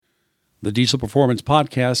The Diesel Performance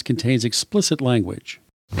Podcast contains explicit language.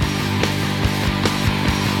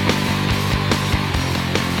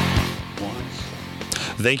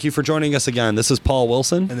 Thank you for joining us again. This is Paul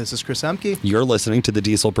Wilson. And this is Chris Emke. You're listening to the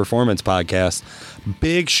Diesel Performance Podcast.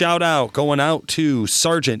 Big shout out going out to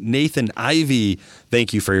Sergeant Nathan Ivey.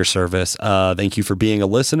 Thank you for your service. Thank you for being a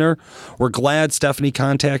listener. We're glad Stephanie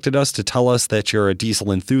contacted us to tell us that you're a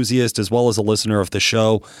diesel enthusiast as well as a listener of the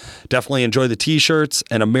show. Definitely enjoy the t-shirts,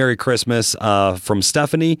 and a Merry Christmas from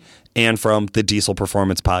Stephanie and from the Diesel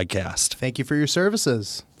Performance Podcast. Thank you for your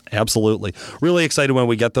services. Absolutely. Really excited when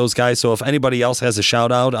we get those guys. So if anybody else has a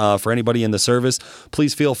shout out for anybody in the service,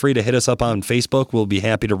 please feel free to hit us up on Facebook. We'll be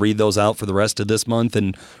happy to read those out for the rest of this month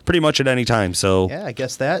and pretty much at any time. So yeah, I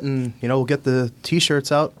guess that, and we'll get the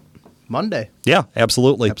t-shirts out Monday. Yeah,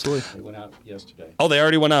 absolutely. They went out yesterday. Oh, they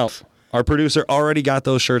already went out. Our producer already got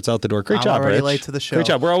those shirts out the door. Great job, already Rich. late to the show. Great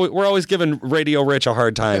job. We're always giving Radio Rich a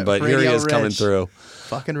hard time, but here he is coming through.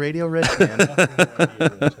 Fucking Radio Rich, man.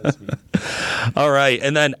 All right,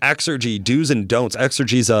 and then Exergy, do's and don'ts.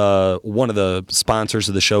 Exergy's one of the sponsors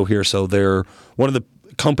of the show here, so they're one of the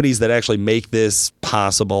companies that actually make this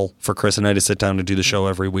possible for Chris and I to sit down and do the show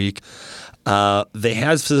every week.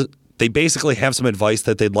 They basically have some advice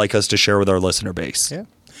that they'd like us to share with our listener base.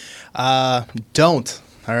 Yeah. Don't.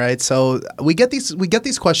 All right, so we get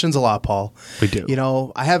these questions a lot, Paul. We do.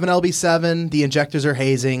 I have an LB7. The injectors are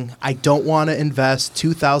hazing. I don't want to invest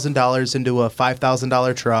 $2,000 into a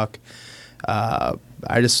 $5,000 truck.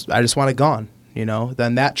 I just want it gone.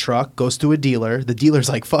 Then that truck goes to a dealer. The dealer's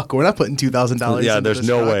like, "Fuck, we're not putting $2,000." Yeah, into there's this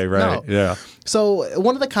no truck. way, right? No. Yeah. So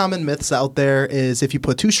one of the common myths out there is if you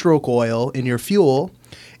put two-stroke oil in your fuel,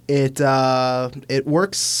 it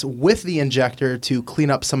works with the injector to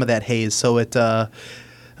clean up some of that haze. So it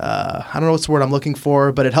I don't know what's the word I'm looking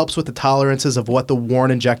for, but it helps with the tolerances of what the worn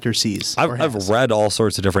injector sees. I've read all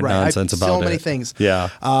sorts of different nonsense about it. So many things. Yeah.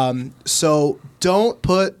 So don't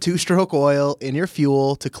put two-stroke oil in your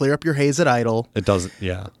fuel to clear up your haze at idle. It doesn't,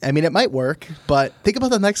 yeah. I mean, it might work, but think about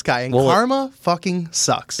the next guy. And karma fucking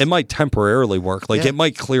sucks. It might temporarily work. It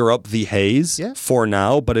might clear up the haze for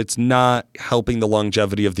now, but it's not helping the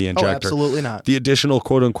longevity of the injector. Oh, absolutely not. The additional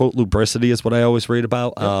quote-unquote lubricity is what I always read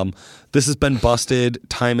about. Yep. This has been busted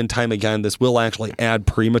time and time again. This will actually add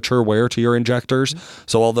premature wear to your injectors. Mm-hmm.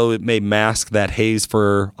 So although it may mask that haze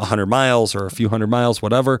for 100 miles or a few hundred miles,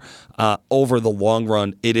 whatever, over the long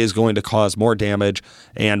run, it is going to cause more damage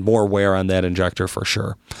and more wear on that injector for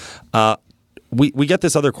sure. We get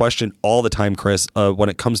this other question all the time, Chris, when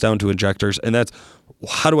it comes down to injectors, and that's,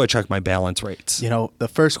 how do I check my balance rates? The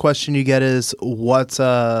first question you get is, what's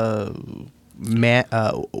the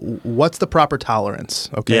proper tolerance?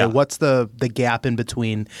 Okay, yeah. What's the gap in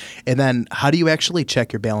between? And then how do you actually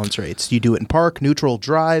check your balance rates? Do you do it in park, neutral,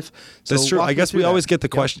 drive? So that's true. I guess we always get the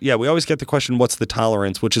question. Yeah, we always get the question, what's the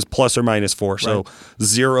tolerance, which is plus or minus 4. Right. So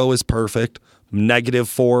 0 is perfect.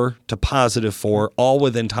 -4 to +4, all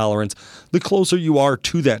within tolerance. The closer you are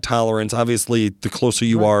to that tolerance, obviously, the closer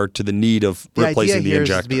you are to the need of replacing the injectors. The idea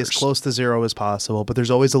here is to be as close to 0 as possible, but there's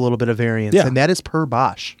always a little bit of variance, and that is per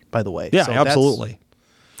Bosch, by the way. Yeah, so absolutely.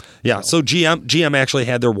 Yeah, so GM actually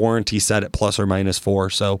had their warranty set at plus or minus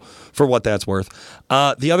 4, so for what that's worth.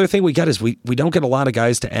 The other thing we get is we don't get a lot of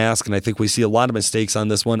guys to ask, and I think we see a lot of mistakes on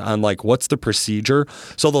this one on what's the procedure.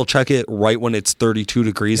 So they'll check it right when it's 32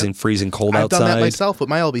 degrees and freezing cold outside. I've done that myself with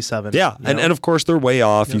my LB7. Yeah, and of course they're way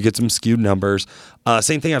off. Yep. You get some skewed numbers.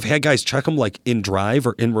 Same thing, I've had guys check them in drive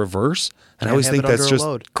or in reverse, and I always think that's just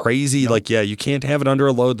crazy. Nope. You can't have it under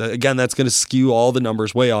a load. Again, that's going to skew all the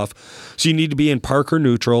numbers way off. So you need to be in park or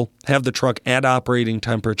neutral, have the truck at operating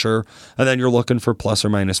temperature, and then you're looking for plus or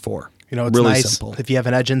minus 4. It's really nice. Simple. If you have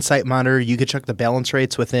an Edge Insight monitor, you could check the balance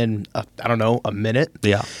rates within, a minute.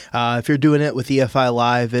 Yeah. If you're doing it with EFI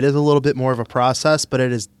Live, it is a little bit more of a process, but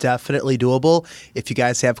it is definitely doable. If you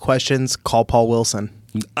guys have questions, call Paul Wilson.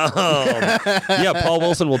 Yeah, Paul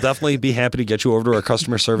Wilson will definitely be happy to get you over to our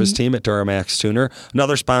customer service team at Duramax Tuner.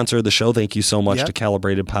 Another sponsor of the show. Thank you so much to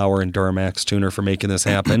Calibrated Power and Duramax Tuner for making this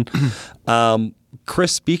happen.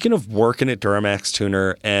 Chris, speaking of working at Duramax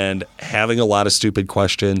Tuner and having a lot of stupid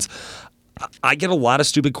questions, I get a lot of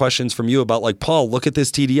stupid questions from you about Paul, look at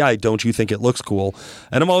this TDI. Don't you think it looks cool?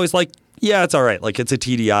 And I'm always like, yeah, it's all right. It's a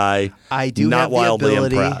TDI. I do not have the wildly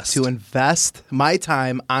ability impressed. to invest my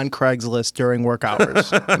time on Craigslist during work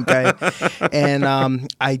hours. Okay, and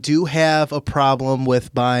I do have a problem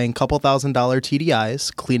with buying couple $1,000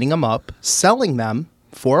 TDIs, cleaning them up, selling them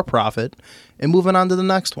for a profit, and moving on to the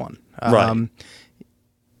next one. Right.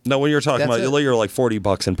 No, when you're talking That's about, it. you're like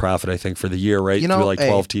 $40 in profit, I think, for the year, right? You know, Through like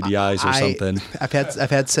 12 hey, TDIs or something. I've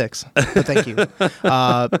had 6, but thank you.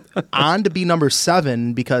 On to be number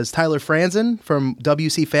 7 because Tyler Franzen from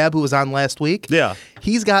WC Fab, who was on last week, Yeah.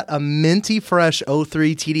 he's got a minty fresh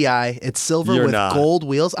 03 TDI. It's silver You're with not. gold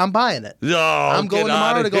wheels. I'm buying it. Oh, I'm going get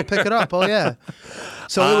tomorrow outta to go here. pick it up. Oh yeah.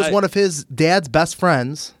 So it was one of his dad's best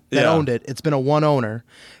friends that Yeah. owned it. It's been a one owner.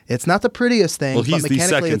 It's not the prettiest thing. Well, but he's the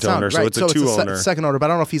mechanically second it's sound. owner, so right. it's a two-owner. Second owner, but I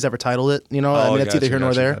don't know if he's ever titled it. You know, I Oh, mean, it's either gotcha, here nor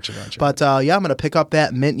gotcha, there. gotcha. But yeah, I'm gonna pick up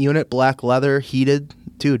that mint unit, black leather, heated.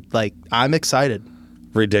 Dude, like I'm excited.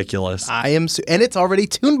 Ridiculous. I am, and it's already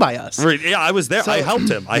tuned by us. Yeah, I was there. I helped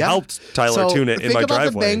him. I Yeah. helped Tyler So tune it in think my about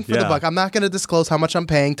driveway. the bang for the buck. I'm not going to disclose how much I'm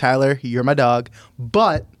paying, Tyler. You're my dog,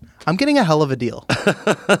 but I'm getting a hell of a deal.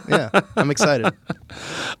 Yeah, I'm excited.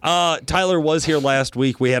 Tyler was here last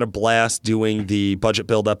week. We had a blast doing the budget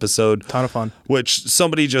build episode. Ton of fun. Which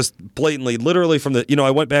somebody just blatantly, literally from the,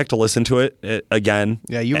 I went back to listen to it again.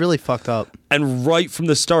 Yeah, you really fucked up. And right from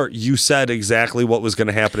the start, you said exactly what was going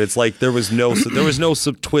to happen. It's like there was no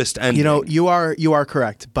twist ending. You know, you are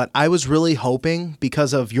correct, but I was really hoping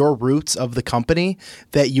because of your roots of the company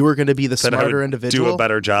that you were going to be the That I would smarter individual. do a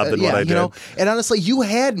better job than what I did. And honestly, you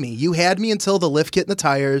had me. You had me until the lift kit and the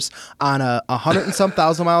tires on a 100 and some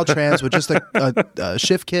thousand mile trans with just a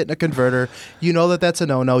shift kit and a converter. You know that's a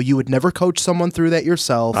no-no. You would never coach someone through that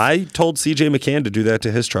yourself. I told CJ McCann to do that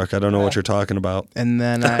to his truck. I don't know what you're talking about. And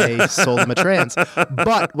then I sold him a trans.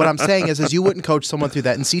 But what I'm saying is you wouldn't coach someone through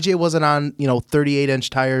that. And CJ wasn't on, 38-inch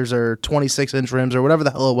tires or 26-inch rims or whatever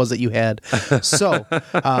the hell it was that you had. So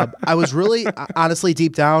I was really, honestly,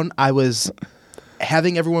 deep down, I was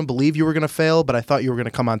having everyone believe you were going to fail, but I thought you were going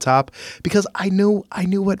to come on top because I knew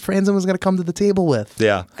what Franzen was going to come to the table with.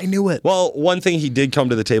 Yeah. I knew it. Well, one thing he did come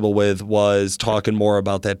to the table with was talking more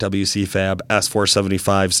about that WC Fab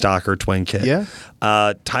S475 Stalker twin kit. Yeah.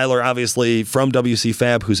 Tyler, obviously, from WC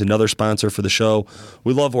Fab, who's another sponsor for the show.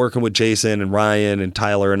 We love working with Jason and Ryan and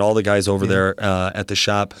Tyler and all the guys over there at the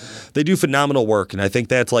shop. They do phenomenal work. And I think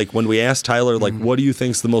that's like when we asked Tyler, like, what do you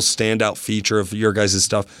think's the most standout feature of your guys'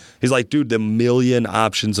 stuff? He's like, dude, the million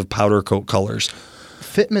options of powder coat colors.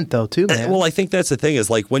 Fitment, though, too, man. Well, I think that's the thing is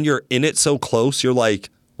like when you're in it so close, you're like,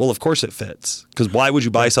 well, of course it fits. Because why would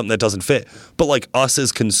you buy something that doesn't fit? But like us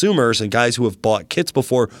as consumers and guys who have bought kits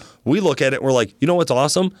before, we look at it and we're like, you know what's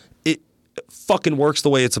awesome? It fucking works the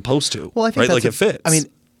way it's supposed to. Well, I think right? that's Like it fits. I mean,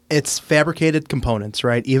 it's fabricated components,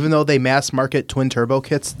 right? Even though they mass market twin turbo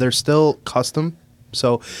kits, they're still custom.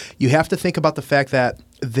 So you have to think about the fact that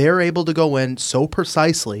they're able to go in so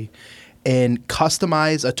precisely and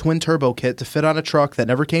customize a twin turbo kit to fit on a truck that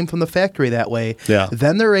never came from the factory that way. Yeah.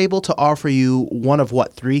 Then they're able to offer you one of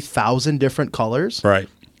 3,000 different colors. right.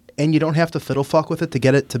 And you don't have to fiddle fuck with it to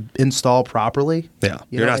get it to install properly. Yeah.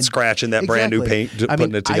 You You're know, not and- scratching that brand new paint,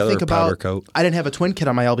 putting it together with powder coat. I didn't have a twin kit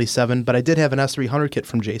on my LB7, but I did have an S300 kit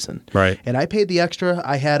from Jason. Right. And I paid the extra.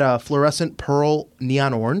 I had a fluorescent pearl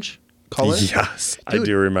neon orange color. Yes, Dude, I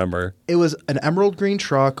do remember. It was an emerald green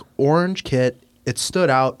truck, orange kit. It stood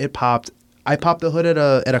out. It popped. I popped the hood at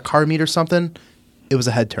a car meet or something. It was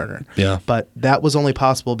a head turner. Yeah. But that was only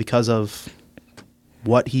possible because of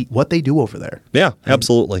what they do over there. Yeah,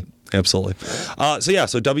 absolutely. Absolutely.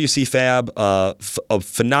 So WC Fab,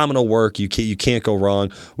 phenomenal work. You can't go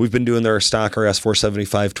wrong. We've been doing their Stalker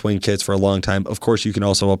S475 twin kits for a long time. Of course, you can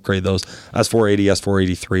also upgrade those S480,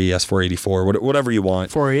 S483, S484, whatever you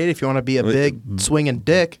want. 488 if you want to be a big swinging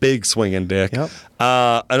dick. Big swinging dick. Yep.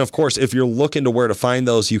 And of course, if you're looking to where to find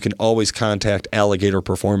those, you can always contact Alligator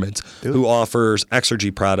Performance, who offers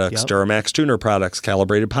Exergy products, Yep. Duramax tuner products,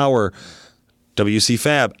 calibrated power, WC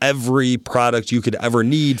Fab, every product you could ever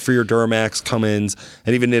need for your Duramax, Cummins,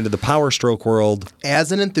 and even into the Power Stroke world.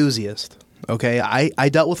 As an enthusiast, okay, I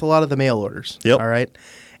dealt with a lot of the mail orders. Yep. All right.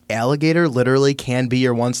 Alligator literally can be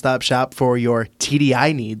your one-stop shop for your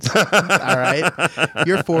TDI needs. All right.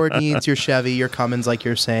 Your Ford needs, your Chevy, your Cummins, like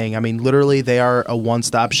you're saying. I mean, literally, they are a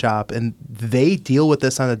one-stop shop, and they deal with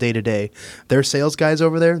this on a day-to-day. Their sales guys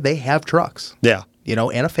over there, they have trucks. Yeah.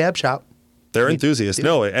 And a fab shop. They're enthusiasts.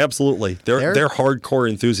 No, absolutely. They're hardcore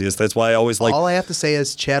enthusiasts. That's why I always like. All I have to say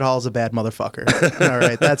is Chad Hall's a bad motherfucker. All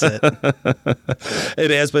right, that's it.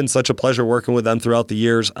 It has been such a pleasure working with them throughout the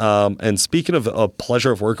years. And speaking of a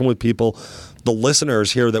pleasure of working with people, the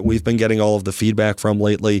listeners here that we've been getting all of the feedback from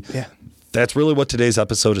lately. Yeah. That's really what today's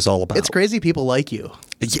episode is all about. It's crazy people like you.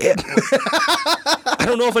 Yeah. I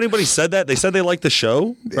don't know if anybody said that. They said they liked the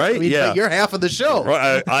show, right? I mean, yeah. like, you're half of the show.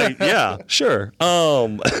 Right, yeah, sure.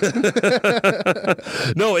 No,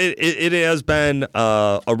 it has been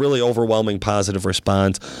a really overwhelming positive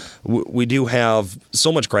response. We do have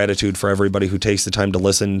so much gratitude for everybody who takes the time to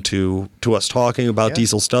listen to us talking about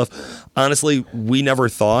diesel stuff. Honestly, we never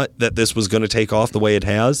thought that this was going to take off the way it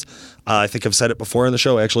has. I think I've said it before on the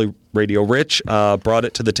show. Actually, Radio Rich brought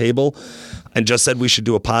it to the table and just said we should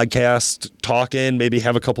do a podcast, talk in, maybe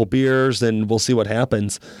have a couple beers, and we'll see what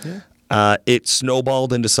happens. Yeah. It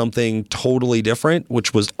snowballed into something totally different,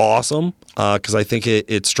 which was awesome because I think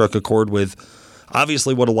it struck a chord with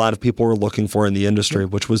obviously what a lot of people were looking for in the industry,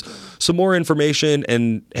 which was some more information.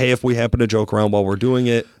 And, hey, if we happen to joke around while we're doing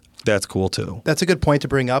it, that's cool too. That's a good point to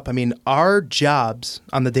bring up. I mean, our jobs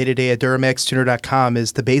on the day-to-day at DuramaxTuner.com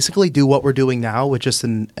is to basically do what we're doing now with just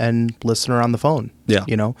an end listener on the phone. Yeah.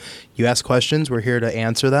 You know, you ask questions, we're here to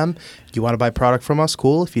answer them. You want to buy product from us,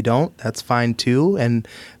 cool. If you don't, that's fine too. And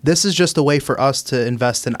this is just a way for us to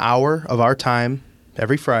invest an hour of our time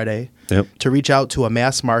every Friday to reach out to a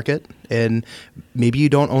mass market. And maybe you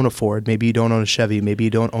don't own a Ford, maybe you don't own a Chevy, maybe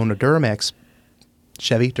you don't own a Duramax,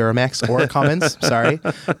 or a Cummins, sorry.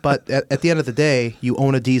 But at the end of the day, you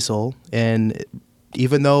own a diesel, and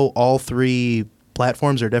even though all three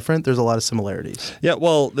platforms are different, there's a lot of similarities. Yeah,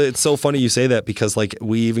 well, it's so funny you say that because like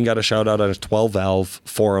we even got a shout out on a 12-valve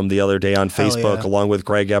forum the other day on Facebook along with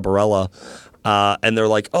Greg Gabarella. And they're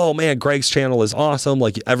like, oh man, Greg's channel is awesome.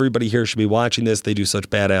 Like everybody here should be watching this. They do such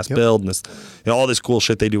badass build and this, all this cool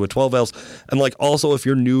shit they do with 12 valves. And like also, if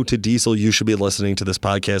you're new to diesel, you should be listening to this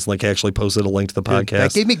podcast. Like actually posted a link to the podcast.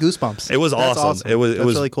 That gave me goosebumps. It was awesome. It was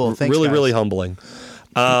really cool. Thanks, really, guys. really humbling.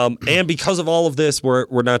 And because of all of this, we're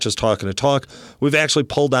not just talking to talk. We've actually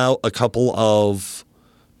pulled out a couple of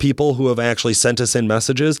people who have actually sent us in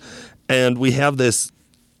messages, and we have this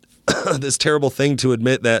this terrible thing to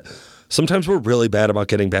admit that sometimes we're really bad about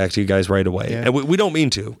getting back to you guys right away. Yeah. And we don't mean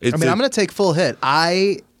to. I'm going to take full hit.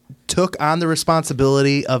 I took on the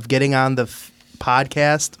responsibility of getting on the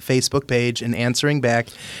podcast Facebook page and answering back.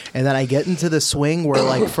 And then I get into the swing where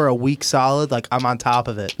like for a week solid, like I'm on top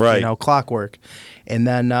of it. Right. You know, clockwork. And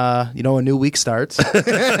then, a new week starts.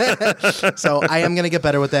 So I am going to get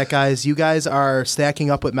better with that, guys. You guys are stacking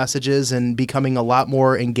up with messages and becoming a lot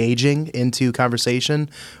more engaging into conversation.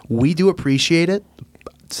 We do appreciate it.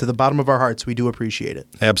 To the bottom of our hearts, we do appreciate it.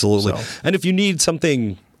 Absolutely. So. And if you need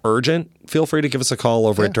something urgent, feel free to give us a call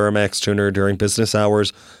over at Duramax Tuner during business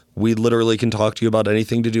hours. We literally can talk to you about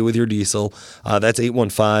anything to do with your diesel. That's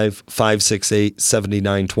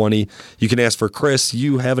 815-568-7920. You can ask for Chris.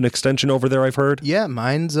 You have an extension over there, I've heard? Yeah,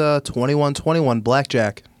 mine's 2121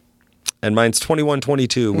 Blackjack. And mine's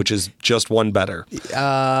 2122, which is just one better.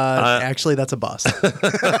 Actually, that's a bust.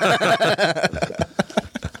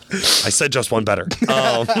 I said just one better.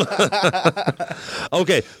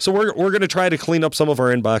 Okay, so we're going to try to clean up some of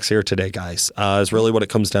our inbox here today, guys. Is really what it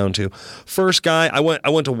comes down to. First guy, I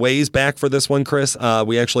went to ways back for this one, Chris.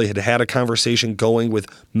 We actually had a conversation going with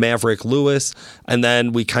Maverick Lewis, and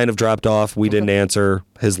then we kind of dropped off. We didn't answer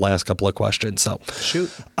his last couple of questions. So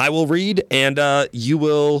shoot, I will read, and you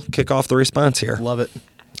will kick off the response here. Love it.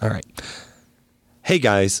 All right. Hey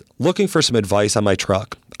guys, looking for some advice on my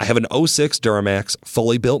truck. I have an 06 Duramax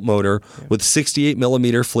fully built motor with 68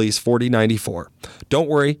 millimeter fleece 4094. Don't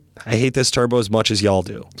worry, I hate this turbo as much as y'all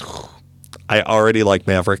do. I already like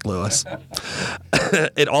Maverick Lewis.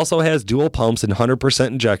 It also has dual pumps and 100%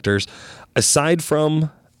 injectors. Aside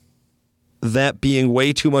from that being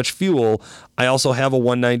way too much fuel, I also have a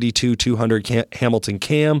 192-200 Hamilton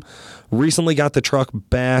cam. Recently got the truck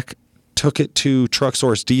back. Took it to Truck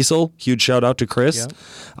Source Diesel. Huge shout out to Chris.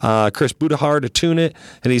 Yeah. Chris Budahar to tune it,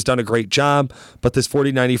 and he's done a great job, but this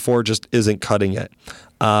 4094 just isn't cutting it.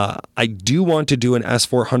 I do want to do an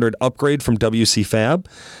S400 upgrade from WC Fab,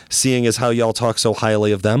 seeing as how y'all talk so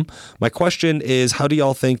highly of them. My question is, how do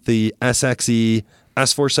y'all think the SXE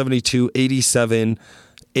S472 87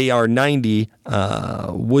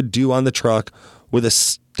 AR90 would do on the truck with a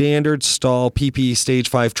standard stall PP Stage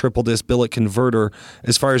 5 triple disc billet converter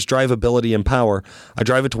as far as drivability and power? I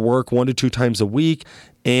drive it to work 1 to 2 times a week,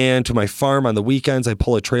 and to my farm on the weekends. I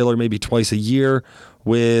pull a trailer maybe twice a year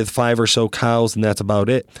with 5 or so cows, and that's about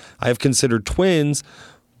it. I have considered twins,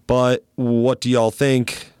 but what do y'all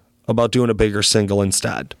think about doing a bigger single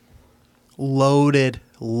instead? Loaded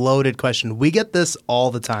question. We get this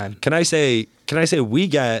all the time. Can I say we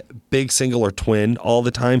get big single or twin all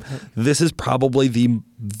the time? This is probably the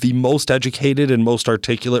most educated and most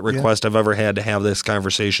articulate request I've ever had to have this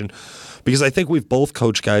conversation, because I think we've both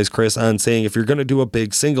coached guys, Chris, on saying if you're going to do a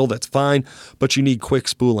big single, that's fine, but you need quick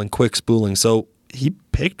spooling. So he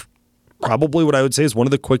picked probably what I would say is one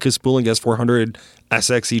of the quickest spooling S400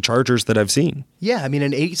 SXE chargers that I've seen. Yeah, I mean,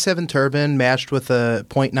 an 87 turbine matched with a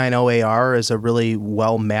 .90 AR is a really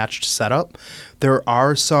well-matched setup. There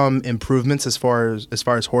are some improvements as far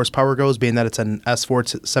as horsepower goes, being that it's an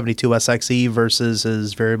S472 SXE versus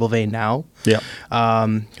his variable vane now. Yeah.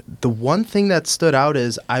 The one thing that stood out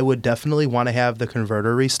is I would definitely want to have the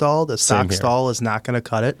converter restalled. A stock stall is not going to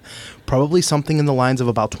cut it. Probably something in the lines of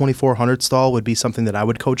about 2400 stall would be something that I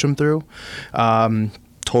would coach him through.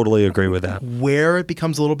 Totally agree with that. Where it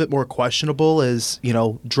becomes a little bit more questionable is,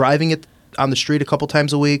 driving it on the street a couple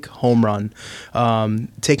times a week, home run.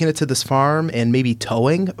 Taking it to this farm and maybe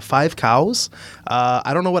towing 5 cows.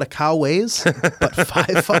 I don't know what a cow weighs, but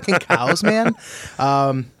 5 fucking cows, man.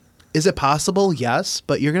 Is it possible? Yes,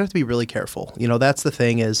 but you're going to have to be really careful. That's the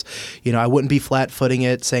thing is, I wouldn't be flat-footing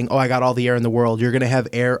it saying, oh, I got all the air in the world. You're going to have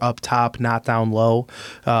air up top, not down low.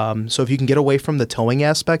 So if you can get away from the towing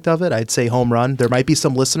aspect of it, I'd say home run. There might be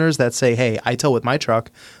some listeners that say, hey, I tow with my truck.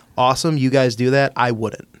 Awesome, you guys do that. I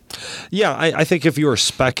wouldn't. Yeah, I think if you were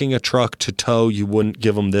speccing a truck to tow, you wouldn't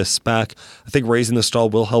give them this spec. I think raising the stall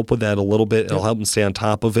will help with that a little bit. It'll help them stay on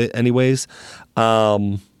top of it anyways.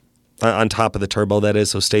 On top of the turbo, that is.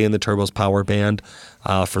 So stay in the turbo's power band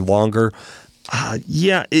for longer.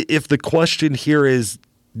 If the question here is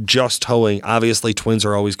just towing, obviously twins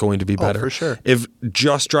are always going to be better. Oh, for sure. If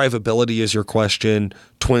just drivability is your question,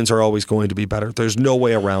 twins are always going to be better. There's no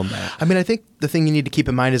way around that. I mean, I think the thing you need to keep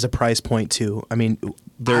in mind is a price point too. I mean,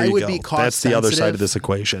 there you would go. Be cost That's the other sensitive. side of this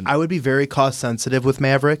equation. I would be very cost sensitive with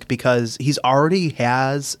Maverick because he already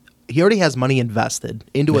has money invested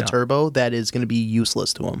into a turbo that is going to be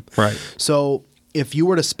useless to him. Right. So if you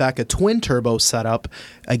were to spec a twin turbo setup,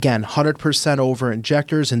 again, 100% over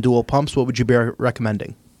injectors and dual pumps, what would you be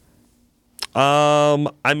recommending?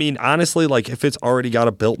 I mean, honestly, like if it's already got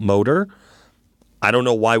a built motor, I don't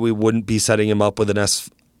know why we wouldn't be setting him up with an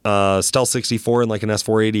Stealth 64 and like an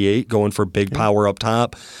S488 going for big power up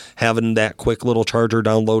top, having that quick little charger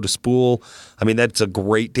down low to spool. I mean, that's a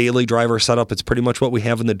great daily driver setup. It's pretty much what we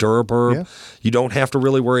have in the Duraburb. Yeah. You don't have to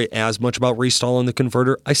really worry as much about restalling the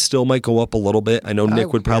converter. I still might go up a little bit. I know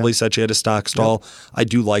Nick would probably set you at a stock stall. Yep. I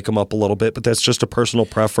do like them up a little bit, but that's just a personal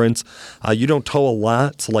preference. You don't tow a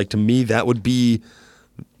lot, so like to me, that would be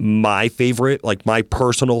my favorite, like my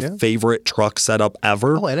personal favorite truck setup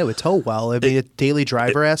ever. Oh, and it would tow well. I mean, a daily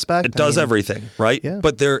driver aspect. It does everything, right? Yeah.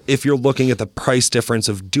 But if you're looking at the price difference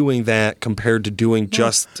of doing that compared to doing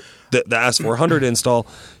just the S400 install,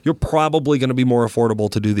 you're probably going to be more affordable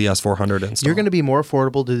to do the S400 install. You're going to be more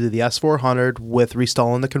affordable to do the S400 with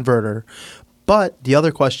reinstalling the converter. But the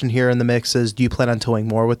other question here in the mix is, do you plan on towing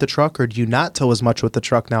more with the truck or do you not tow as much with the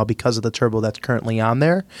truck now because of the turbo that's currently on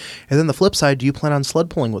there? And then the flip side, do you plan on sled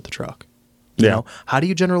pulling with the truck? You know, how do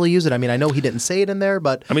you generally use it? I mean, I know he didn't say it in there,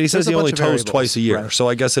 but I mean, he says he only tows twice a year. Right. So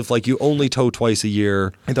I guess if like you only tow twice a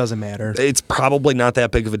year, it doesn't matter. It's probably not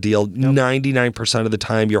that big of a deal. 99% of the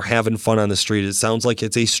time you're having fun on the street. It sounds like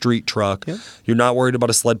it's a street truck. Yep. You're not worried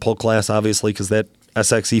about a sled pull class, obviously, because that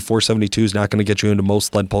SXE 472 is not going to get you into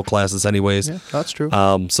most sled pull classes anyways. Yeah, that's true.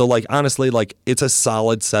 So like honestly, like it's a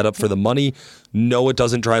solid setup for the money. No, it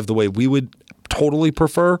doesn't drive the way we would totally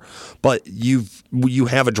prefer, but you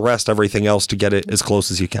have addressed everything else to get it as close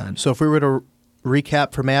as you can. So if we were to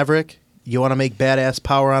recap for Maverick, you want to make badass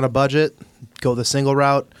power on a budget, go the single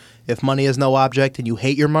route. If money is no object and you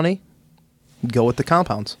hate your money, go with the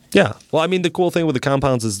compounds. Yeah. Well, I mean, the cool thing with the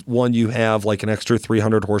compounds is, one, you have like an extra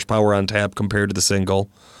 300 horsepower on tap compared to the single,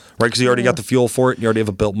 right? Because you already got the fuel for it and you already have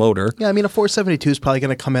a built motor. Yeah, I mean, a 472 is probably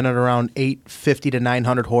going to come in at around 850 to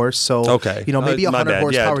 900 horse. So, maybe 100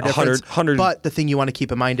 horsepower difference. 100. But the thing you want to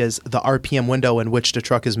keep in mind is the RPM window in which the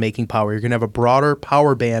truck is making power. You're going to have a broader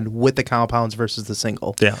power band with the compounds versus the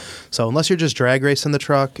single. Yeah. So unless you're just drag racing the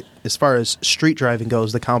truck, as far as street driving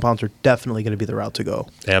goes, the compounds are definitely going to be the route to go.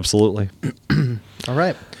 Absolutely. All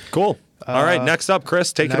right. Cool. All right. Next up,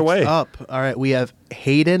 Chris, take it away. Next up. All right. We have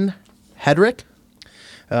Hayden Hedrick.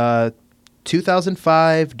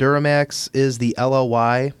 2005 Duramax is the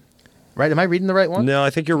LLY. Right? Am I reading the right one? No, I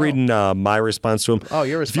think you're reading my response to him. Oh,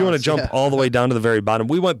 your response. If you want to jump all the way down to the very bottom,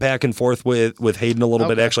 we went back and forth with Hayden a little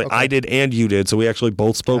bit. Actually, I did and you did, so we actually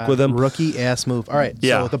both spoke with him. Rookie ass move. All right.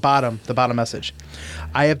 So the bottom message.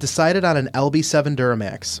 I have decided on an LB7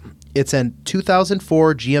 Duramax. It's a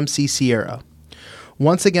 2004 GMC Sierra.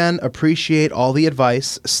 Once again, appreciate all the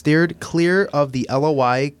advice. Steered clear of the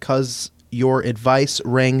LOI because your advice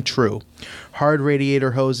rang true. Hard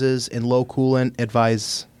radiator hoses and low coolant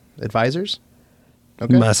advisors?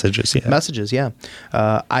 Okay. Messages, yeah. Messages, yeah.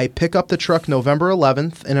 I pick up the truck November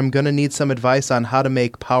 11th, and I'm going to need some advice on how to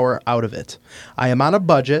make power out of it. I am on a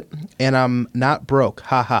budget, and I'm not broke.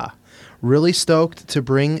 Haha. Really stoked to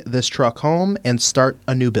bring this truck home and start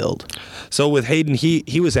a new build. So with Hayden,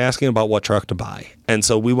 he was asking about what truck to buy. And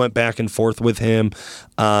so we went back and forth with him.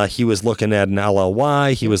 He was looking at an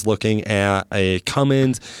LLY. He was looking at a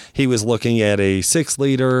Cummins. He was looking at a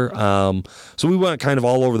 6-liter. So we went kind of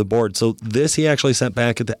all over the board. So this he actually sent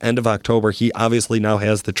back at the end of October. He obviously now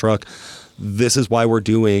has the truck. This is why we're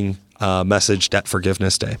doing Message Debt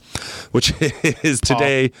Forgiveness Day, which is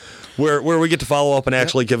today where we get to follow up and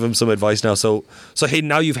actually give him some advice now. So Hayden,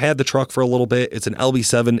 now you've had the truck for a little bit. It's an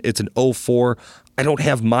LB7. It's an 04. I don't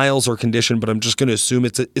have miles or condition, but I'm just going to assume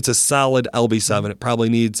it's a solid LB7. It probably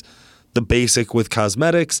needs the basic with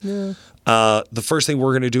cosmetics. Yeah. The first thing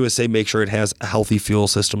we're going to do is say make sure it has a healthy fuel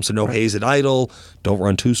system. So no haze at idle. Don't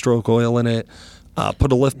run 2-stroke oil in it.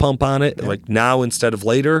 Put a lift pump on it, like now instead of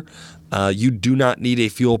later. You do not need a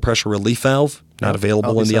fuel pressure relief valve, not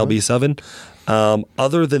available in the LB7.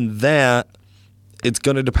 Other than that, it's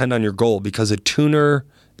going to depend on your goal because a tuner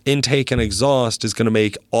intake and exhaust is going to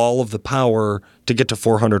make all of the power to get to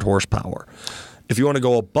 400 horsepower. If you want to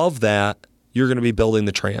go above that, you're going to be building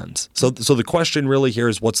the trans. So the question really here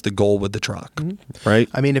is what's the goal with the truck, right?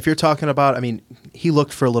 I mean, if you're talking about, he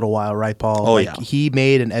looked for a little while, right, Paul? Oh, yeah. He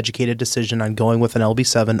made an educated decision on going with an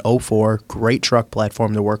LB7 04, great truck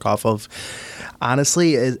platform to work off of.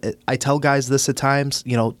 Honestly, I tell guys this at times,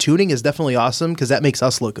 tuning is definitely awesome because that makes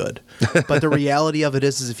us look good. But the reality of it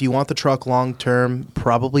is if you want the truck long term,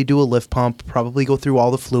 probably do a lift pump, probably go through all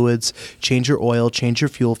the fluids, change your oil, change your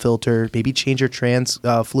fuel filter, maybe change your trans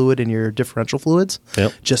fluid and your differential fluids,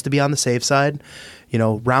 just to be on the safe side.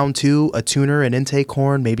 Round 2, a tuner, an intake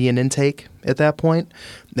horn, maybe an intake at that point.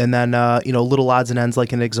 And then, little odds and ends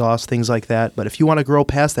like an exhaust, things like that. But if you want to grow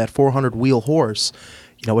past that 400 wheel horse,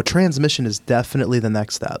 a transmission is definitely the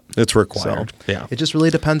next step. It's required. So yeah. It just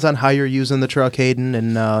really depends on how you're using the truck, Hayden,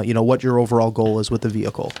 and what your overall goal is with the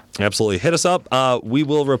vehicle. Absolutely. Hit us up. We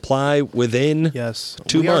will reply within 2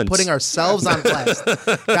 months. We are putting ourselves on blast.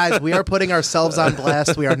 Guys, we are putting ourselves on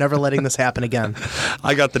blast. We are never letting this happen again.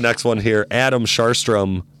 I got the next one here. Adam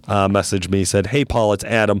Sharstrom messaged me, said, "Hey, Paul, it's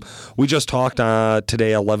Adam. We just talked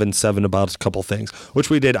today, 11/7, about a couple things," which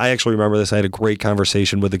we did. I actually remember this. I had a great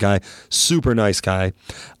conversation with the guy. Super nice guy.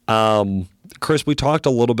 Chris, we talked a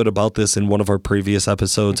little bit about this in one of our previous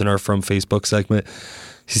episodes in our From Facebook segment.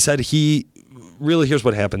 He said here's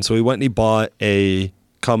what happened. So he went and he bought a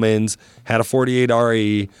Cummins, had a 48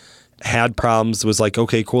 RE, had problems, was like,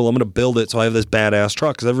 okay, cool, I'm going to build it so I have this badass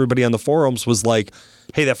truck. Because everybody on the forums was like,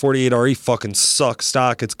 hey, that 48 RE fucking sucks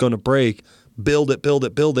stock. It's going to break. Build it.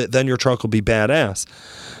 Then your truck will be badass.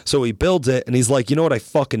 So he builds it, and he's like, you know what I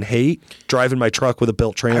fucking hate? Driving my truck with a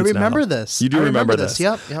built trans. I remember this. You do remember this?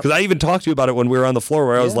 Yep. Because I even talked to you about it when we were on the floor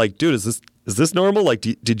where I was like, dude, is this normal? Like,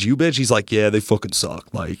 did you bitch? He's like, yeah, they fucking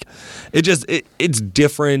suck. Like, it's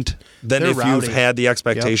different than They're if rowdy. you've had the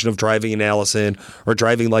expectation of driving an Allison or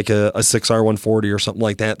driving like a 6R140 or something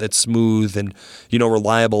like that that's smooth and,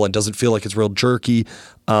 reliable and doesn't feel like it's real jerky.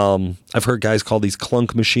 I've heard guys call these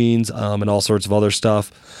clunk machines and all sorts of other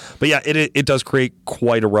stuff. But yeah, it does create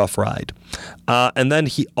quite a rough ride. And then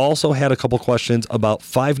he also had a couple questions about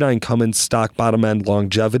 5.9 Cummins stock bottom end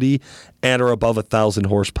longevity at or above 1,000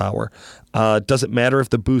 horsepower. Does it matter if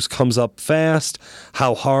the boost comes up fast,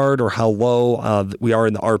 how hard or how low we are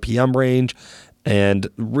in the RPM range, and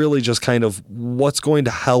really just kind of what's going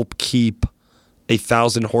to help keep a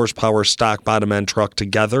 1,000 horsepower stock bottom end truck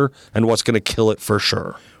together and what's going to kill it for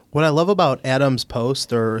sure. What I love about Adam's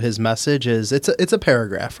post or his message is it's a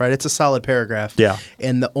paragraph, right? It's a solid paragraph. Yeah.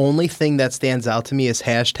 And the only thing that stands out to me is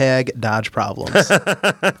hashtag Dodge problems.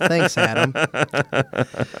 Thanks, Adam.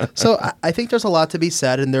 So I think there's a lot to be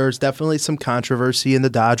said, and there's definitely some controversy in the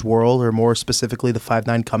Dodge world, or more specifically the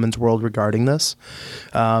 5.9 Cummins world regarding this.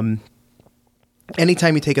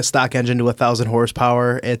 Anytime you take a stock engine to 1,000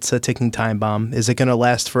 horsepower, it's a ticking time bomb. Is it going to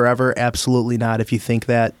last forever? Absolutely not. If you think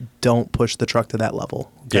that, don't push the truck to that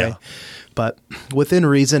level. Okay? Yeah. But within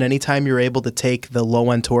reason, anytime you're able to take the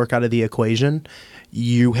low-end torque out of the equation,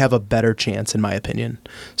 you have a better chance, in my opinion.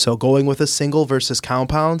 So going with a single versus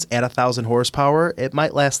compounds at 1,000 horsepower, it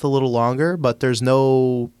might last a little longer, but there's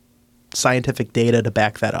no scientific data to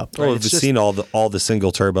back that up. Right? Oh, we've seen all the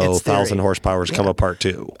single turbo 1,000 horsepowers come apart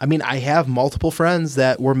too. I mean, I have multiple friends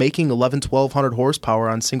that were making 1,200 horsepower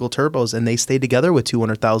on single turbos, and they stayed together with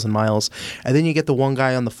 200,000 miles. And then you get the one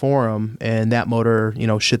guy on the forum, and that motor,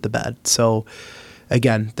 shit the bed. So,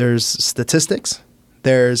 again, there's statistics,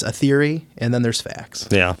 there's a theory, and then there's facts.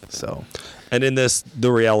 Yeah. So, And in this,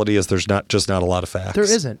 the reality is there's not a lot of facts. There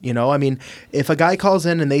isn't, I mean, if a guy calls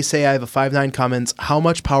in and they say I have a 5.9 Cummins, how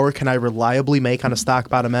much power can I reliably make on a stock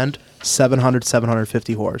bottom end? 700,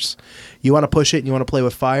 750 horse. You want to push it and you want to play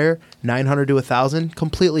with fire, 900 to 1,000,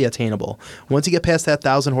 completely attainable. Once you get past that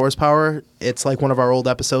 1,000 horsepower, it's like one of our old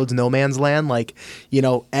episodes, No Man's Land. Like,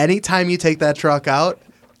 anytime you take that truck out,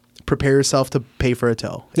 prepare yourself to pay for a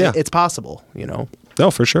tow. Yeah. It's possible,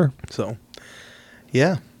 No, for sure. So,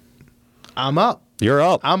 yeah. I'm up. You're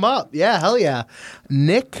up. I'm up. Yeah, hell yeah.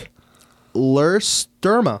 Nick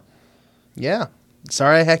Lersterma. Yeah.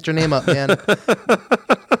 Sorry I hacked your name up, man.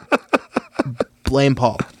 Blame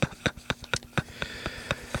Paul.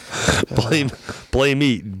 Blame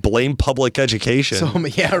me. Blame public education. So,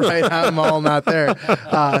 yeah, right. I'm all not there.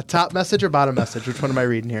 Top message or bottom message? Which one am I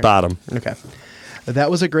reading here? Bottom. Okay.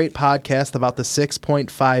 That was a great podcast about the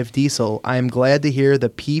 6.5 diesel. I am glad to hear the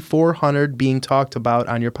P400 being talked about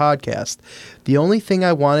on your podcast. The only thing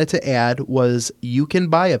I wanted to add was you can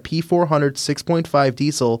buy a P400 6.5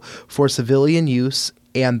 diesel for civilian use,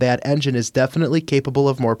 and that engine is definitely capable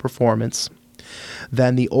of more performance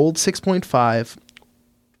than the old 6.5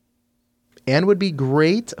 and would be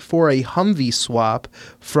great for a Humvee swap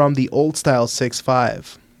from the old style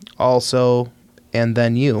 6.5. Also, and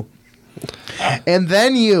then you.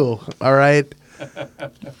 All right.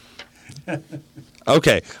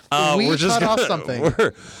 Okay. We we're just cut off something.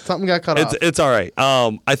 Something got cut off. It's all right.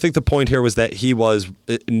 I think the point here was that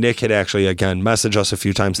Nick had actually, again, messaged us a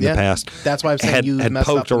few times in the past. That's why I'm saying you had messed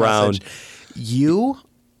poked up the around. message. You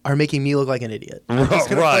are making me look like an idiot. I'm just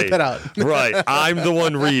gonna Right. point that out. Right. I'm the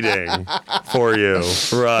one reading for you.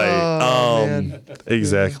 Right. Oh, man.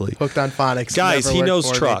 Exactly. Hooked on phonics. Guys, Never he worked knows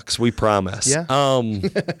for me. trucks. We promise. Yeah.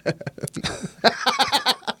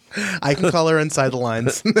 I can color inside the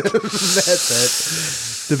lines.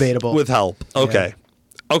 That's it. Debatable. With help. Okay.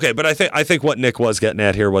 Okay, but I think what Nick was getting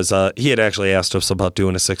at here was he had actually asked us about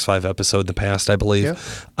doing a 6.5 episode in the past, I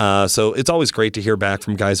believe. Yeah. So it's always great to hear back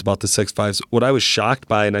from guys about the 6.5s. What I was shocked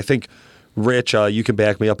by, and I think, Rich, you can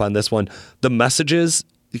back me up on this one, the messages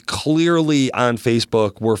clearly on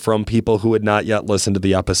Facebook were from people who had not yet listened to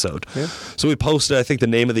the episode. Yeah. So we posted, I think the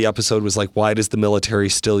name of the episode was like, why does the military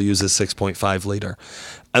still use a 6.5 liter?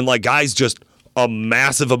 And like guys, just a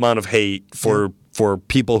massive amount of hate for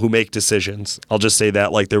people who make decisions. I'll just say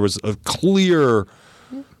that, like, there was a clear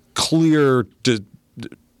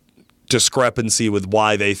discrepancy with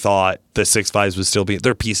why they thought the 6.5s would still be.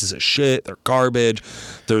 They're pieces of shit. They're garbage.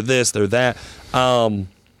 They're this. They're that.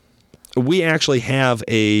 We actually have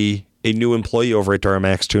a new employee over at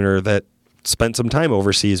Duramax Tuner that spent some time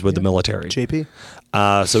overseas with the military. JP?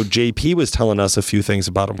 So JP was telling us a few things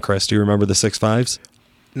about them, Chris. Do you remember the 6.5s?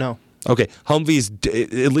 No. Okay, Humvees,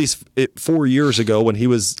 at least 4 years ago when he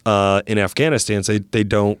was in Afghanistan, they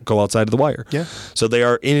don't go outside of the wire. Yeah. So they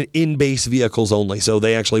are in-base vehicles only. So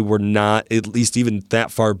they actually were not, at least even that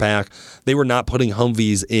far back, they were not putting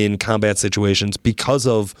Humvees in combat situations because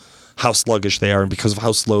of how sluggish they are and because of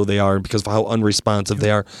how slow they are and because of how unresponsive they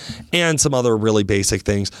are and some other really basic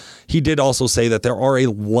things. He did also say that there are a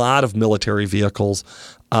lot of military vehicles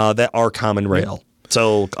that are common rail.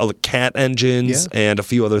 So Cat engines and a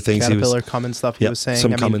few other things. Caterpillar, Cummins stuff he was saying.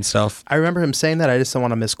 Some Cummins stuff. I remember him saying that. I just don't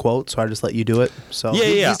want to misquote, so I just let you do it. So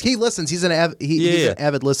he listens. He's an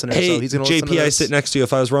avid listener. Hey, so he's going to listen to JP, this. I sit next to you.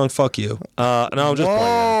 If I was wrong, fuck you. No, I'm just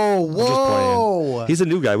playing. I'm just playing. He's a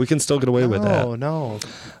new guy. We can still get away with that. Oh, no.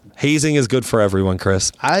 Hazing is good for everyone,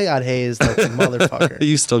 Chris. I got hazed like a motherfucker.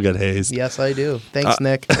 You still get hazed. Yes, I do. Thanks,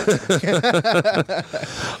 Nick.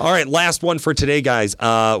 All right, last one for today, guys.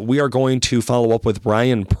 We are going to follow up with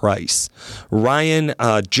Ryan Price. Ryan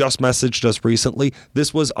just messaged us recently.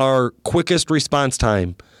 This was our quickest response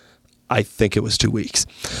time. I think it was 2 weeks.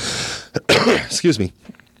 Excuse me.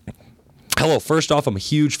 Hello. First off, I'm a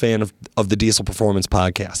huge fan of the Diesel Performance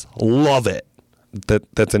Podcast. Love it.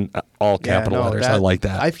 That's in all capital letters. I like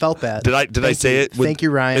that. I felt that. Did I say it? Thank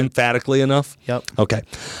you, Ryan. Emphatically enough? Yep. Okay.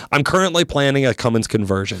 I'm currently planning a Cummins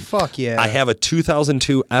conversion. Fuck yeah. I have a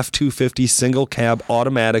 2002 F250 single cab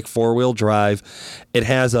automatic 4-wheel drive. It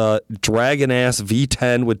has a Dragon-ass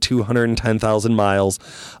V10 with 210,000 miles.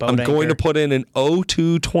 I'm going to put in an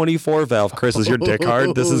O2 24 valve. Chris, is your dick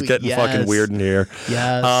hard? This is getting fucking weird in here.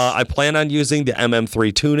 Yes. I plan on using the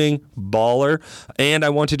MM3 tuning, baller, and I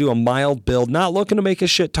want to do a mild build. Not looking to make a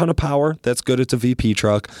shit ton of power. That's good. It's a VP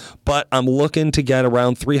truck. But I'm looking to get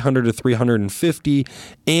around 300 to 350,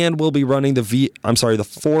 and we'll be running the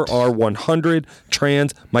 4R100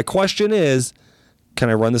 trans. My question is, can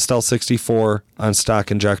I run the Stealth 64 on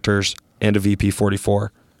stock injectors and a VP44?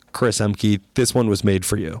 Chris Emke, this one was made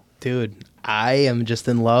for you. Dude, I am just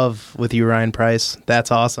in love with you, Ryan Price.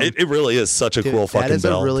 That's awesome. It really is such a cool fucking build. That is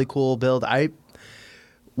a really cool build.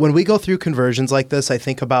 When we go through conversions like this, I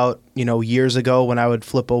think about, years ago when I would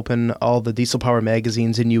flip open all the Diesel Power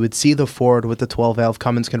magazines and you would see the Ford with the 12-valve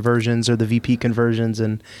Cummins conversions or the VP conversions,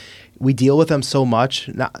 and we deal with them so much,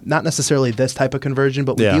 not necessarily this type of conversion,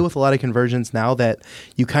 but we deal with a lot of conversions now that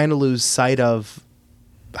you kind of lose sight of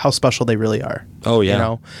how special they really are. Oh,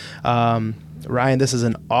 yeah. Ryan, this is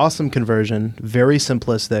an awesome conversion, very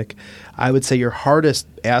simplistic. I would say your hardest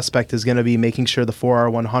aspect is going to be making sure the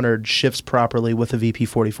 4R100 shifts properly with a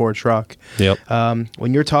VP44 truck. Yep.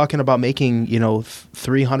 When you're talking about making,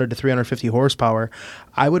 300 to 350 horsepower,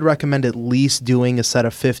 I would recommend at least doing a set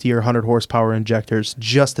of 50 or 100 horsepower injectors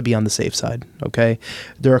just to be on the safe side, okay?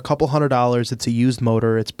 They're a couple $100. It's a used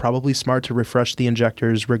motor. It's probably smart to refresh the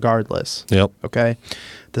injectors regardless. Yep. Okay?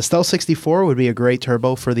 The Stealth 64 would be a great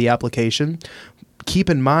turbo for the application.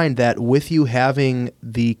 Keep in mind that with you having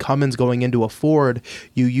the Cummins going into a Ford,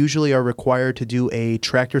 you usually are required to do a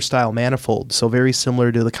tractor-style manifold, so very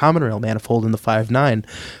similar to the common rail manifold in the 5.9.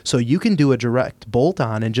 So you can do a direct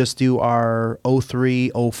bolt-on and just do our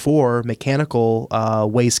 03, 04 mechanical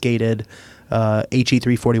wastegated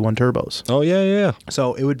HE341 turbos. Oh, yeah.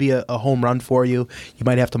 So it would be a home run for you. You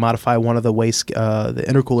might have to modify one of the the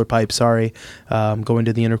intercooler pipes, going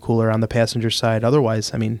to the intercooler on the passenger side.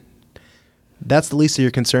 Otherwise, that's the least of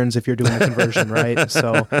your concerns if you're doing a conversion, right?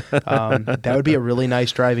 So that would be a really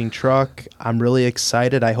nice driving truck. I'm really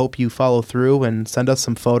excited. I hope you follow through and send us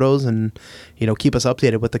some photos and, keep us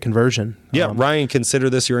updated with the conversion. Yeah, Ryan,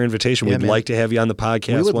 consider this your invitation. We'd like to have you on the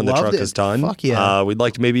podcast when the truck is done. Fuck yeah. We'd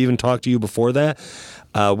like to maybe even talk to you before that.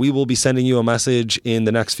 We will be sending you a message in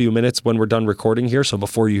the next few minutes when we're done recording here, so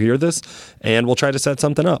before you hear this, and we'll try to set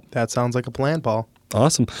something up. That sounds like a plan, Paul.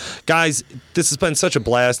 Awesome. Guys, this has been such a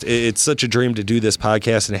blast. It's such a dream to do this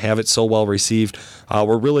podcast and have it so well received.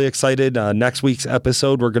 We're really excited. Next week's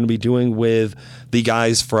episode, we're going to be doing with the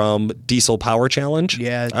guys from Diesel Power Challenge.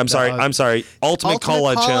 Yeah. I'm sorry. Ultimate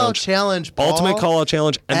Call-Out Challenge. Paul. Ultimate Call-Out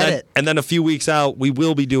Challenge. And then a few weeks out, we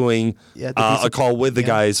will be doing a call with the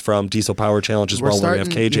guys from Diesel Power Challenge as well when we have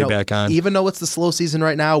KJ back on. Even though it's the slow season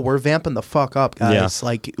right now, we're vamping the fuck up, guys.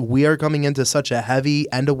 Yeah. We are coming into such a heavy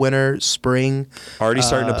end of winter, spring. Already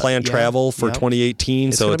starting to plan travel for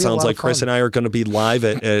 2018, so it sounds like Chris and I are going to be live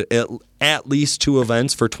at least 2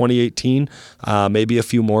 events for 2018, maybe a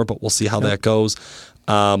few more, but we'll see how that goes.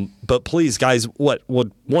 But please, guys, what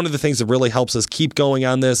one of the things that really helps us keep going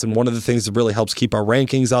on this, and one of the things that really helps keep our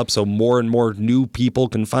rankings up so more and more new people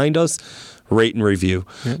can find us, rate and review.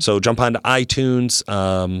 Yeah. So jump onto iTunes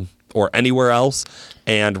or anywhere else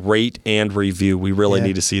and rate and review. We really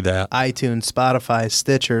need to see that. iTunes, Spotify,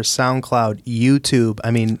 Stitcher, SoundCloud, YouTube.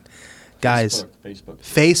 Guys,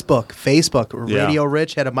 Facebook. Radio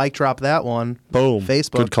Rich had a mic drop that one. Boom.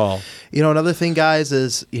 Facebook. Good call. Another thing, guys,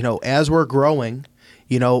 is, as we're growing,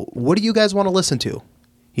 what do you guys want to listen to?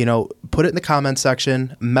 Put it in the comment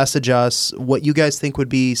section, message us what you guys think would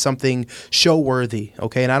be something show worthy,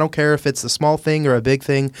 okay? And I don't care if it's a small thing or a big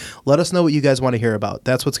thing. Let us know what you guys want to hear about.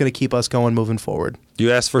 That's what's going to keep us going moving forward.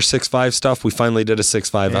 You asked for 6.5 stuff. We finally did a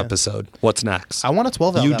 6.5 episode. What's next? I want a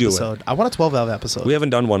 12-valve episode. I want a 12-valve episode. We haven't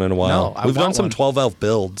done one in a while. No, We've done some 12-valve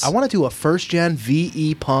builds. I want to do a first-gen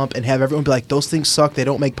VE pump and have everyone be like, those things suck. They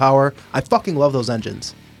don't make power. I fucking love those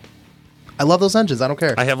engines. I love those engines. I don't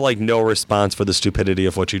care. I have no response for the stupidity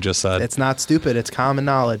of what you just said. It's not stupid. It's common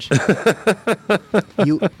knowledge.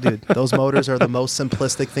 Dude, those motors are the most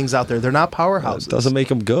simplistic things out there. They're not powerhouses. It doesn't make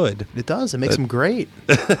them good. It does. It makes them great.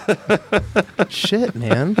 Shit,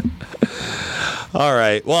 man. All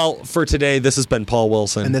right. Well, for today, this has been Paul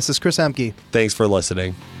Wilson. And this is Chris Emke. Thanks for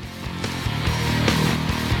listening.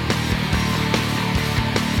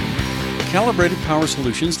 Calibrated Power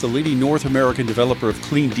Solutions, the leading North American developer of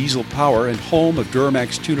clean diesel power and home of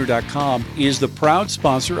DuramaxTuner.com, is the proud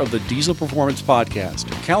sponsor of the Diesel Performance Podcast.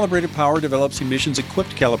 Calibrated Power develops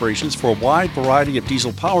emissions-equipped calibrations for a wide variety of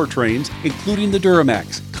diesel powertrains, including the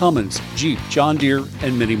Duramax, Cummins, Jeep, John Deere,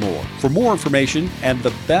 and many more. For more information and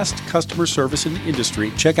the best customer service in the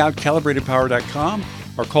industry, check out calibratedpower.com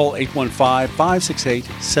or call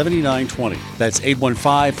 815-568-7920. That's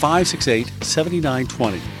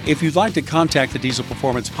 815-568-7920. If you'd like to contact the Diesel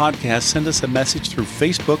Performance Podcast, send us a message through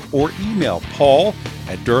Facebook or email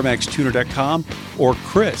paul@duramaxtuner.com or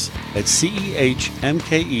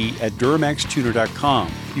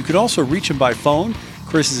chris@cehmke@duramaxtuner.com. You could also reach him by phone.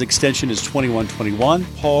 Chris's extension is 2121,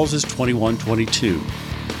 Paul's is 2122.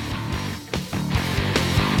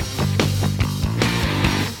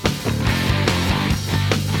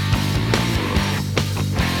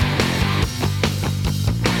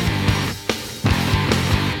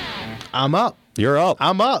 I'm up. You're up.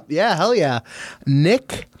 I'm up. Yeah, hell yeah.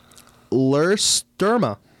 Nick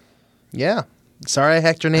Lersterma. Yeah. Sorry I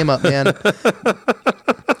hacked your name up, man.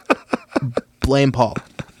 Blame Paul.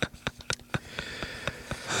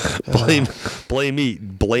 Blame me.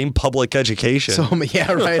 Blame public education. So,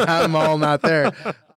 yeah, right. I'm all not there.